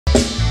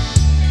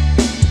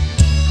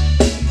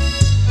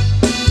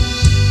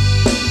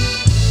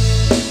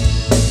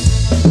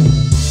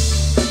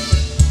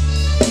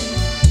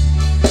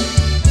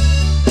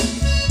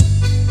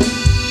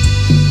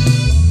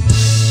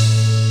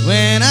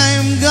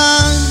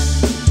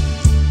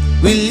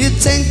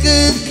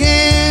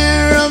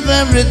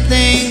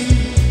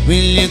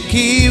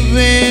keep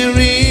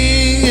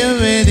wearing your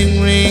wedding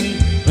ring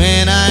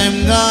when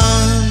I'm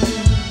gone.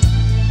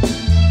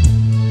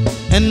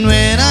 And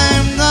when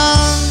I'm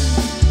gone,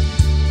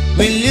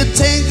 will you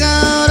take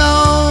out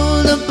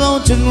all the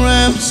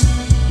photographs?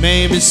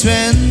 Maybe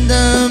spend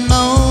the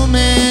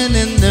moment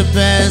in the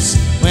past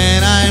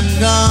when I'm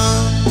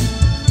gone.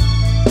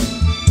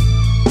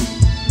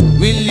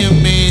 Will you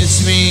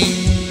miss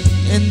me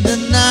in the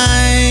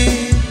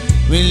night?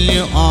 Will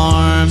your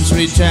arms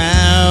reach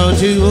out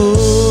to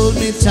hold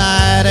me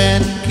tight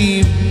and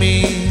keep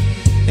me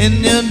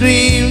in your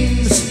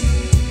dreams,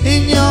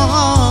 in your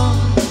heart,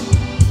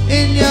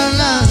 in your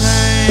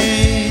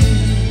life?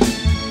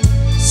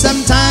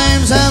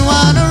 Sometimes I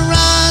wanna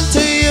run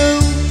to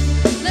you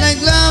like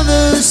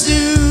lovers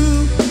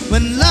do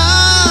when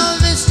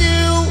love is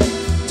new.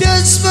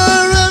 Just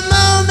for a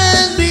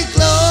moment be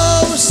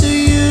close to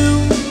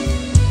you,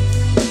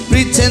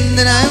 pretend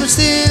that I'm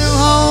still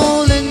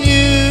holding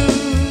you.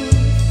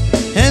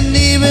 And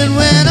even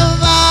when I'm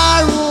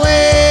far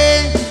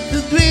away,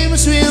 the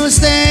dreams will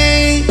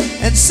stay.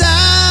 And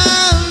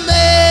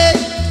someday,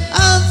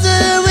 after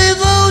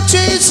we've all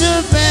changed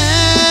our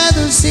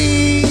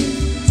fantasy,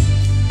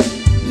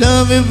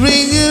 love will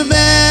bring you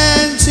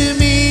back to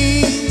me.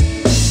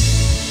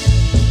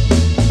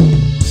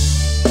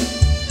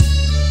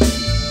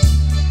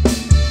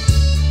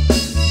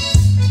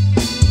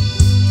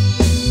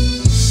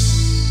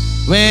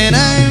 When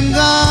I'm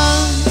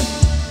gone,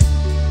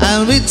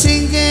 I'll be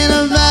thinking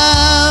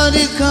about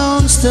you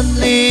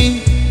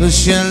constantly,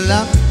 'cause you're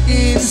locked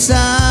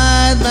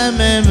inside my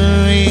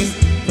memory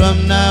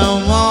from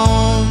now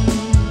on.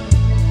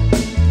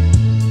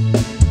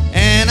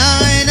 And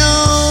I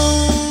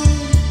know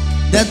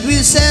that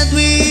we said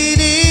we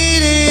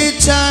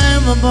needed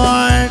time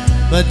apart,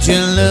 but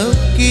your love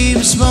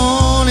keeps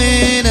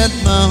falling at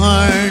my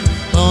heart,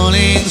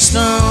 falling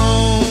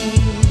strong.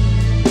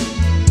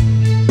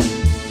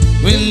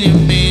 Will you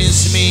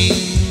miss me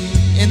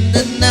in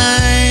the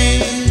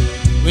night?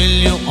 Will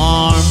your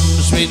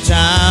arms reach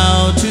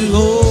out to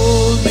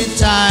hold me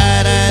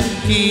tight and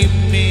keep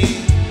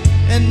me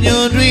in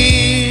your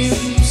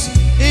dreams,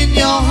 in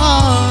your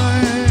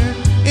heart,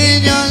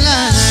 in your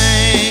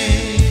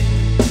life?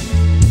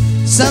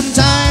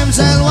 Sometimes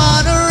I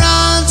wanna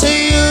run to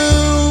you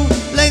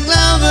like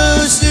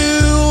lovers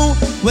do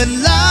when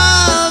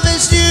love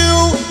is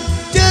new.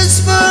 Just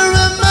for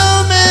a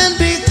moment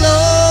be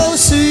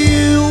close to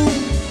you,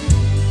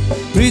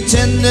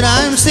 pretend that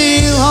I'm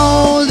still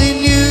holding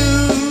you.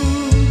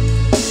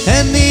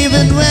 And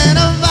even when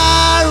I'm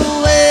far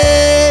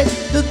away,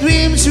 the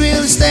dreams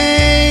will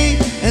stay.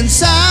 And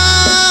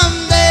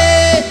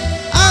someday,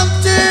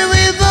 after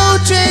we've all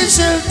changed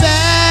our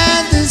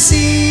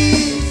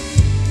fantasy,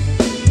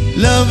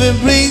 love will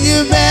bring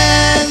you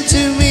back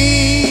to me.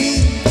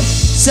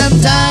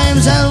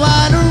 Sometimes I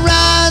wanna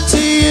run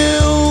to you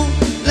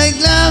like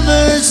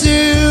lovers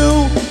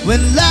do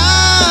when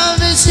love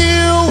is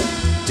new.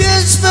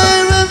 Just for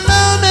a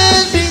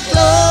moment be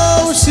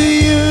close to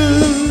you,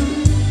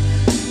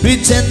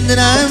 pretend that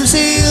I'm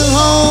still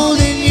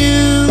holding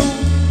you.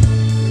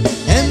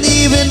 And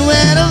even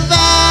when I'm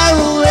far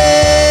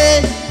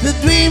away, the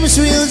dreams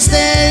will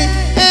stay.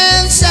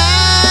 And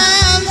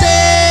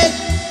someday,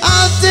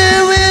 after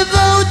we've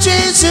all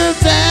changed our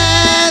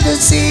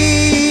fantasies,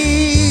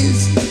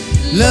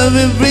 love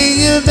will bring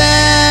you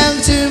back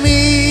to me.